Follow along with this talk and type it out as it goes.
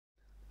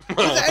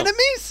There's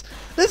enemies!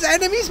 There's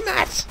enemies,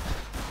 Matt!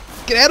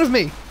 Get out of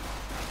me!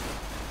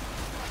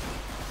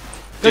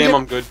 Damn,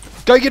 I'm good.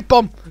 Go get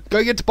bomb!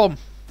 Go get bomb!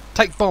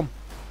 Take bomb!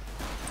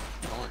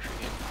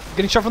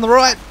 Getting shot from the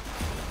right!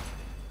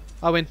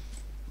 I win.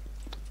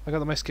 I got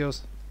the most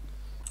kills.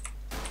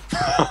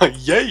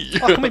 Yay!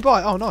 Oh, can we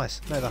buy? Oh,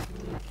 nice. No, though.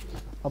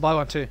 I'll buy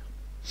one too.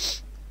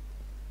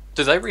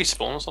 Do they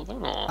respawn or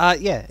something? Or?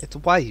 Yeah, it's a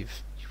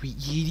wave. You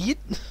idiot!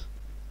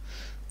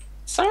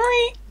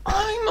 Sorry,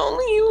 I'm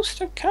only used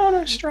to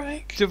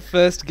Counter-Strike. Your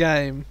first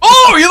game.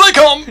 Oh, here they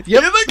come!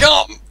 Yep. Here they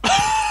come!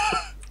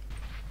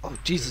 Oh,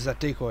 Jesus, that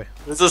decoy.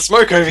 There's a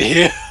smoke over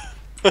here.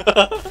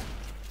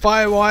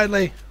 Fire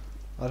widely!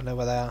 I don't know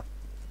where they are.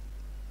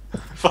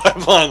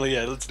 Finally,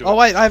 yeah, let's do it. Oh,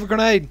 wait, I have a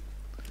grenade!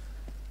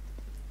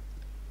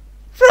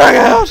 Frag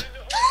out!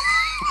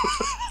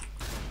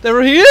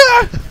 They're here!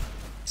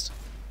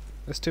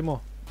 There's two more.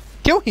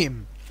 Kill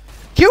him!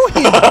 Kill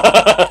him!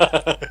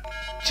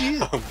 Jeez.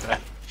 Oh, man.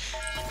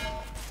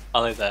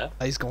 Are they there?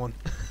 Oh, he's gone.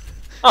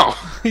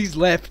 Oh. He's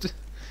left.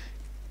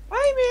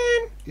 Bye,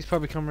 man. He's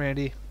probably come around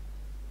here.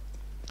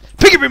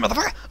 Pick him,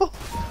 motherfucker! Oh.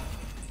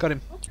 Got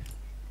him.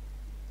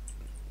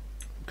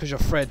 Because you're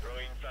Fred.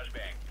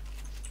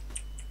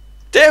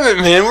 Damn it,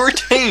 man, we're a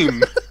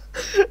team.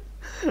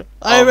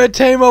 I'm a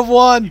team of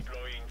one!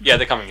 Yeah,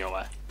 they're coming your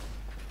way.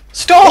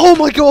 Stop! Oh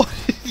my god!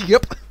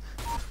 Yep.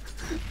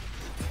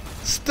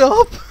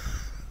 Stop!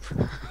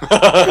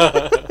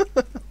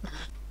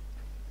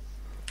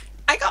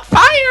 I got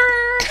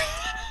fire!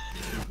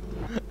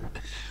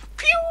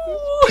 Pew!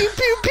 Pew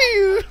pew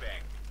pew!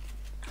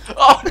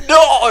 Oh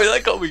no,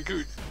 that got me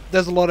good.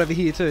 There's a lot over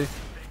here too.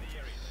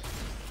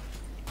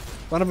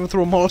 One of them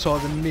threw a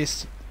Molotov and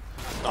missed.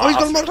 Oh, he's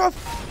got a Molotov!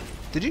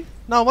 Did you?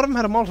 No, one of them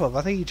had a Molotov.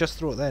 I think he just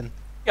threw it then.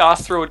 Yeah, I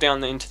threw it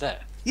down into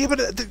there. Yeah, but...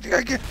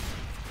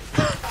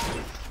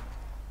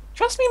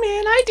 Trust me,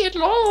 man, I did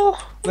lol.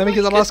 Let me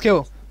get the last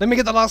kill. Let me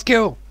get the last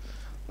kill.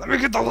 Let me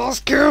get the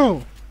last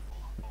kill.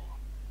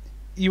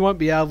 You won't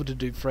be able to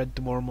do Fred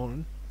tomorrow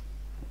morning.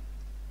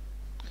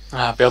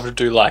 I'll be able to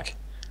do like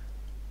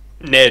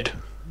Ned,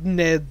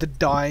 Ned, the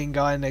dying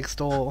guy next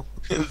door.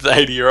 the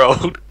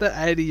 80-year-old. The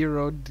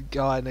 80-year-old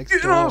guy next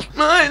Get door. off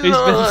my Who's been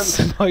lawn.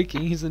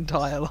 smoking his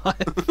entire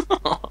life.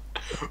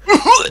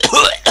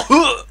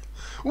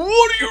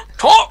 What are you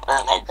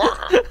talking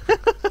about?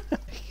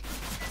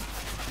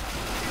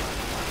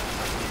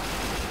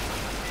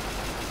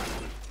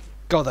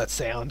 God, that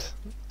sound.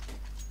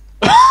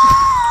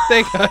 There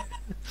you go.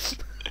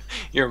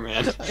 You're a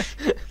man.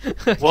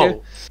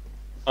 Whoa.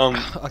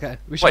 Okay,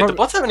 we should Wait, the probably...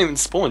 bots haven't even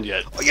spawned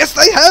yet. Oh, yes,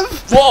 they have!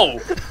 Whoa!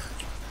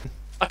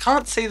 I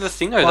can't see the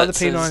thingo Buy that the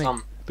says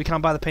P90. We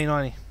can't buy the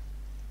P90.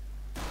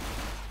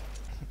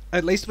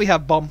 At least we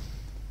have bomb.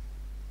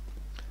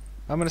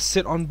 I'm gonna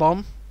sit on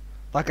bomb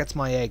like it's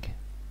my egg.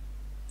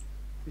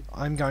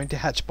 I'm going to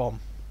hatch bomb.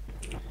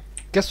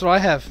 Guess what I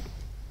have?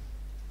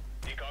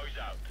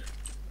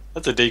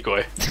 That's a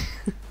decoy.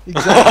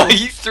 Exactly.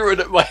 You threw it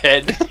at my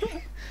head.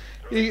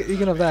 You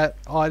can have that.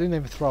 Oh, I didn't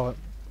even throw it.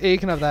 Yeah, you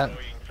can have that.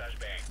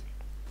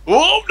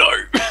 Oh no!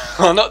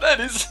 Oh no, that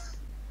is.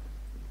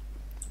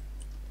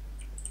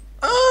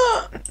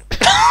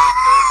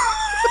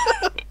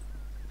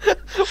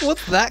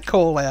 What's that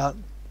call out?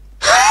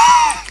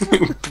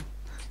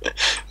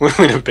 When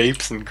it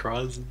beeps and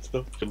cries and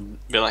stuff, and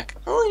be like,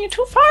 "Oh, you're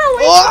too far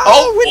away."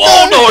 Oh,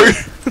 Oh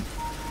no!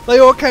 They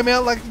all came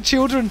out like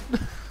children.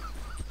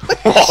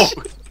 Whoa.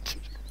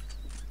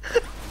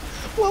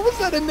 What was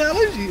that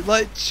analogy?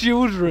 Like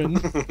children.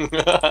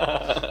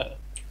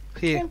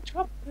 Here. Can't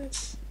drop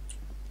this.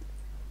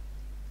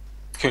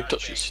 Can't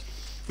touch this.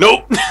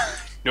 Nope.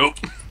 Nope.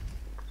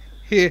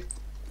 Here.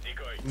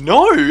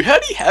 No. How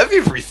do you have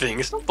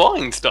everything? It's not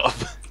buying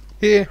stuff.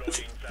 Here.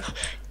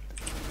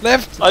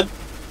 Left. I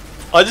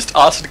just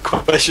asked a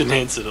question and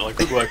answered it. Like,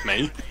 good work,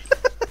 me.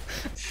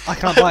 I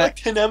can't I buy have like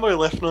it. 10 ammo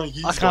left and I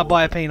used I can't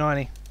buy a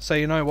P90. So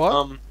you know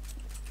what?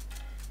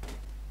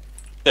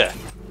 There.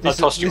 This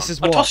I tossed is- you this one. is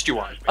I what? tossed you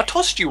one. I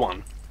tossed you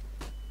one.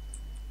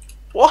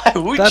 Why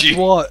would That's you?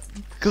 what?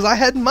 Because I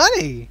had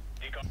money.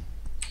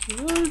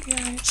 You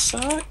guys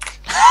suck.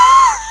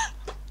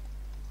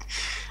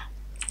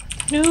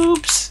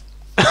 Noobs.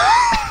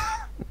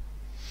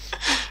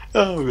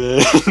 Oh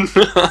man.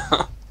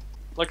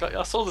 Like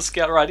I saw the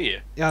scout right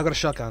here. Yeah, I got a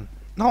shotgun.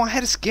 No, I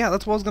had a scout.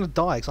 That's why I was gonna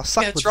die. Because I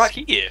suck Yeah, with it's the right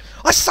here.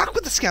 I suck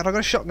with the scout. I got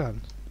a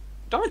shotgun.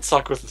 Don't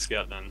suck with the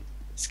scout then.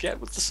 Scout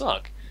with the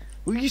suck.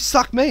 Well, you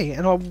suck me,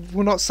 and I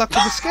will not suck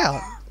with the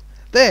scout.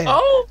 There.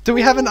 Oh. Do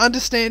we have an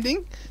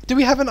understanding? Do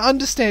we have an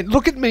understand?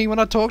 Look at me when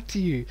I talk to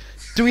you.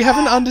 Do we have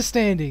an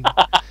understanding?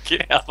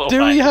 Get out of the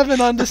Do way. we have an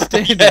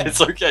understanding?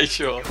 Yes, okay,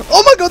 sure.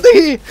 Oh my god, they're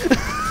here!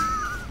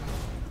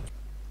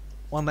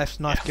 One left,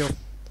 knife kill.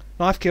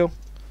 Knife kill.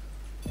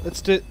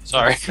 Let's do it.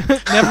 Sorry.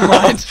 Never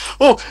mind.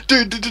 Oh,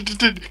 dude,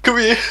 come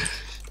here.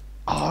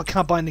 Oh, I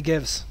can't buy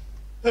Negevs.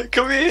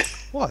 Come here.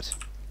 What?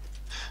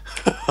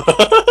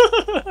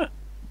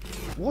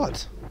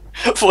 What?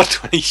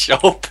 420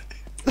 shop.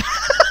 I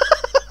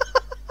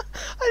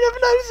never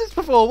noticed this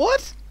before.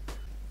 What?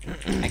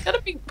 I got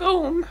a big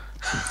boom.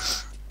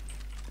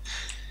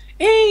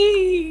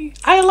 Hey,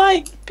 I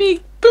like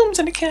big booms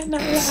and I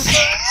cannot lie.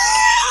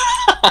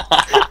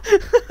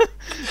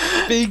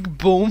 Big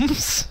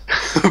booms.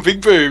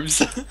 Big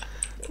boobs.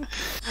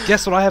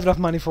 Guess what I have enough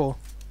money for?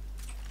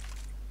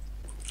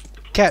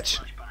 Catch.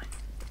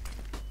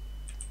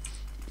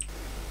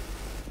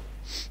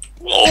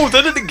 Whoa,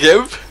 that didn't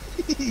give.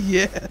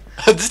 Yeah.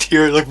 I just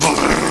hear it like.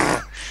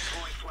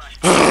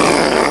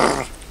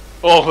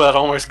 Oh, that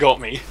almost got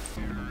me.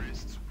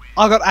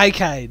 I got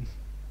AK'd.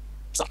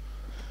 Suck.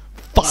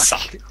 Fuck.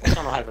 Suck. I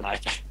don't have an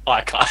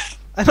icon.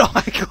 And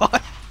I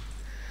got.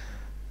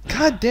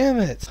 God damn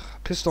it.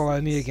 Pistol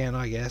only again,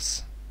 I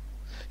guess.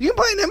 You can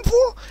buy an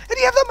M4? How do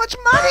you have that much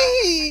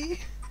money?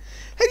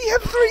 How do you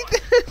have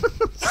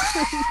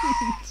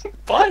 3,000?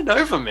 Buy it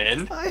over,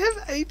 man. I have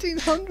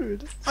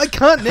 1,800. I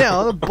can't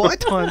now. The buy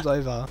time's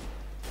over.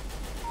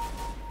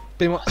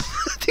 Did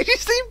you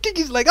see him kick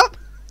his leg up?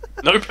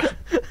 Nope. I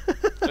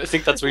don't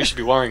think that's what you should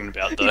be worrying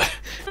about, though.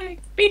 Hey,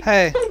 do you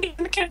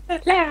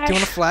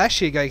want a flash?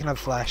 Here you go, you can have a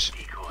flash.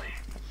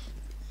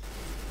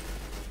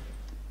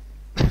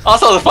 I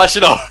saw the flash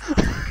it off.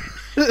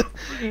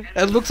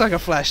 It looks like a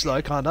flash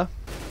though, kinda.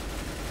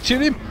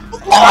 Shoot him!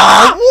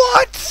 Oh,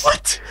 what?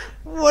 What?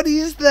 What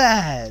is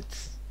that?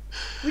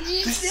 What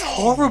is This is that?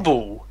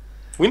 horrible.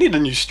 We need a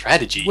new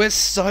strategy. We're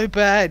so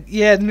bad.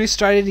 Yeah, the new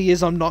strategy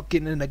is I'm not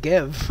getting in a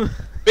Gev.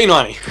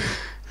 B90.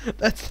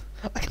 That's.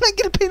 I can't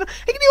get a P90. How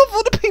can you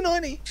afford a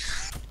P90?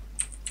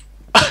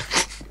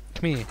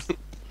 Come here.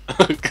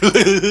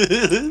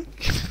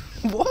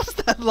 What was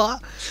that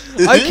like?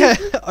 Okay,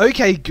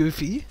 okay,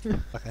 Goofy.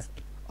 Okay.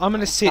 I'm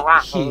gonna sit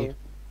here.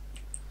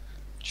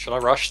 Should I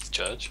rush the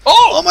church?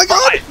 Oh my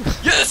god!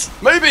 Yes,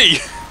 maybe.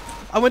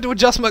 I went to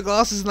adjust my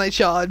glasses and they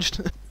charged.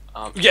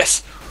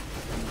 Yes.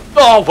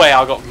 Oh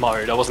wow, I got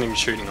mowed. I wasn't even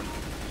shooting them.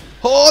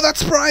 Oh, that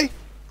spray!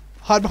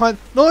 Hide behind.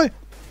 No!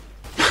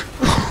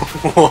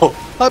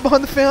 Hide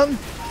behind the fountain.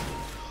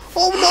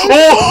 Oh no! No!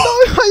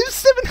 I have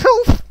 7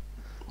 health!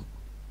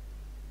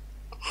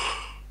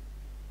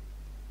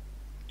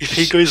 If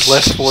he goes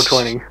left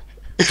 420.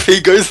 If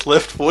he goes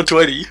left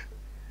 420.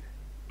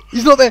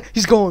 He's not there.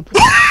 He's gone.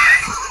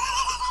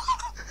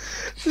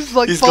 This is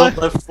like He's five.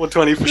 gone left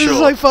 420 for This sure. is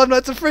like 5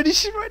 Nights at Freddy's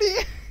shit right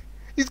here.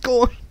 He's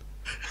gone.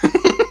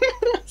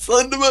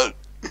 Slenderman.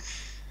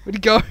 Where'd he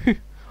go?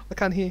 I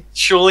can't hear.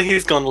 Surely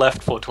he's gone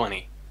left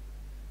 420.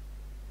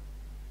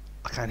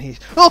 I can't hear.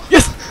 Oh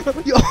Yes!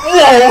 Yo.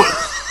 Whoa!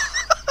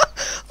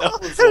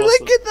 That was How did I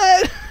awesome. get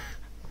that?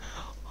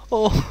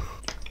 Oh,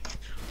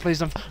 please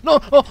don't. No!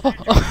 Oh, oh,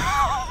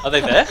 oh. Are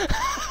they there?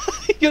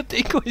 Your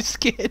decoy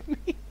scared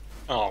me.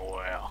 Oh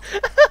wow.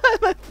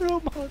 I threw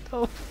a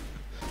Molotov.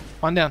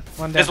 One down.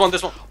 One down. There's one,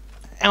 there's one.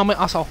 Ow, my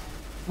asshole.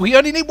 We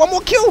only need one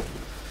more kill.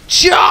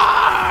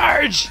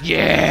 Charge!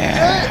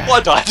 Yeah! Oh, I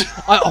died.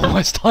 I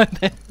almost died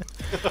there.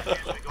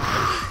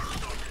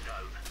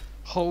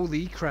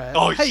 Holy crap.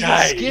 Oh, hey, you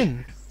got yay.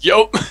 skin.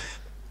 Yup.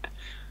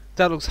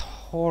 That looks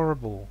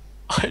horrible.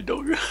 I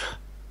know.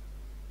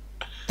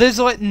 There's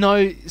like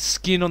no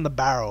skin on the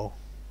barrel.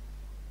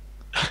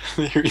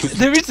 There is.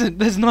 There isn't.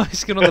 There's no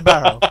skin on the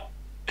barrel.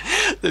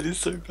 That is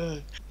so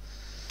bad.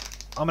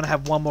 I'm gonna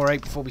have one more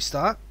egg before we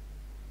start.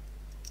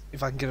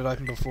 If I can get it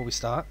open before we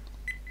start.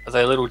 Are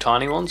they little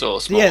tiny ones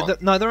or small Yeah,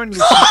 ones? no, they're only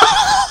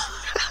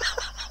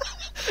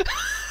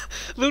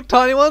little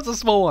tiny ones or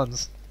small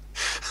ones.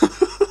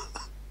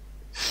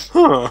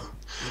 Huh.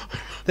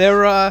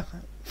 They're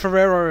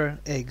Ferrero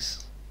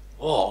eggs.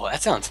 Oh,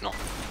 that sounds not.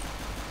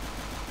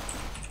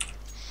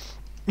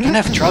 You can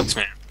have drugs,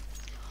 man.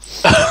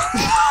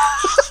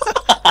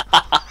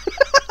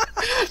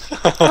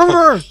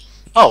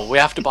 Oh, we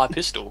have to buy a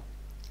pistol.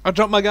 I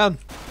dropped my gun.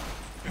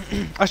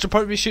 I should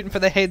probably be shooting for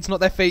their heads, not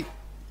their feet.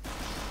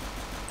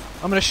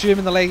 I'm gonna shoot them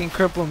in the leg and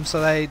cripple them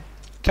so they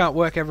can't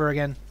work ever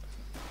again.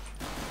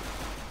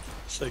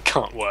 So it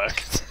can't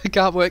work. They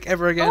can't work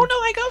ever again. Oh no,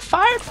 I got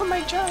fired from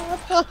my job.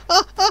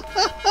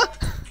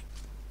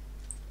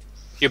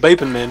 You're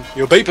beeping, man.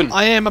 You're beeping.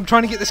 I am. I'm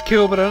trying to get this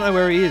kill, but I don't know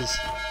where he is.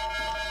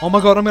 Oh my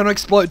god, I'm gonna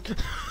explode.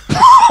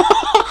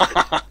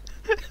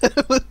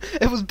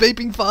 It was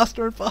beeping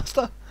faster and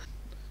faster.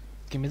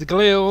 Give me the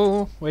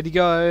glue. Where'd he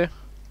go?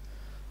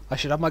 I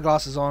should have my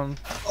glasses on.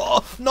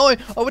 Oh no! I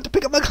went to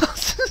pick up my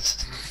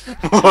glasses.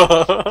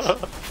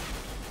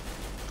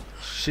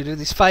 Shoot at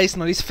his face,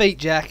 not his feet,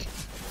 Jack.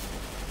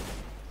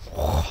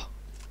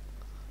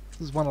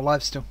 There's one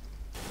alive still.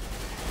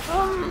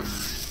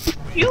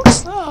 You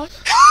suck.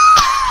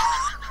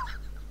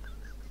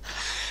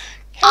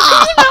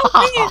 How can you not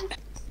win?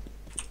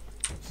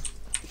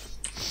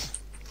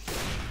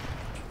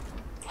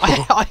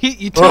 I hit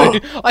you too.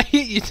 I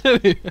hit you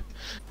too.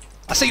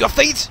 I see your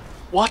feet.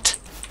 What?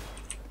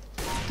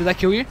 Did that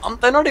kill you?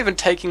 They're not even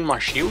taking my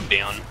shield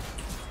down.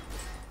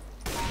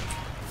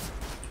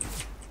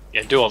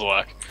 Yeah, do all the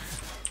work.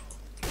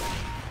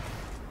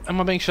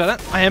 Am I being shot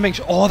at? I am being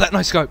shot. Oh, that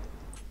no scope.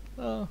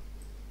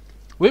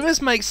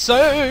 Withers make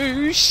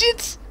so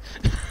shit.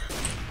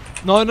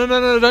 No, no, no,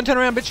 no! Don't turn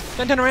around, bitch!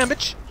 Don't turn around,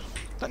 bitch!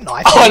 Don't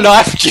knife Oh, I me.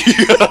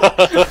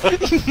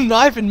 knifed you!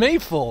 Knifing me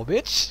for,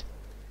 bitch.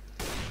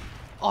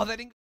 Oh, that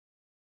didn't...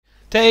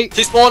 Take...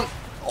 T-spawn!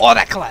 Oh,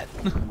 that clad.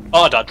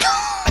 Oh, done.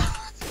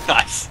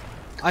 Nice.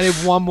 I need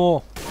one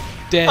more.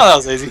 Dead. Oh, that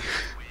was easy.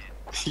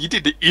 You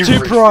did the Too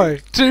pro.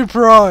 Too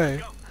pro.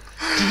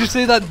 Did you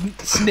see that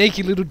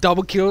sneaky little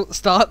double kill at the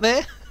start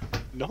there?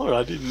 No,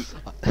 I didn't.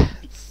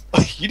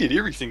 You did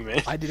everything,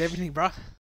 man. I did everything, bruh.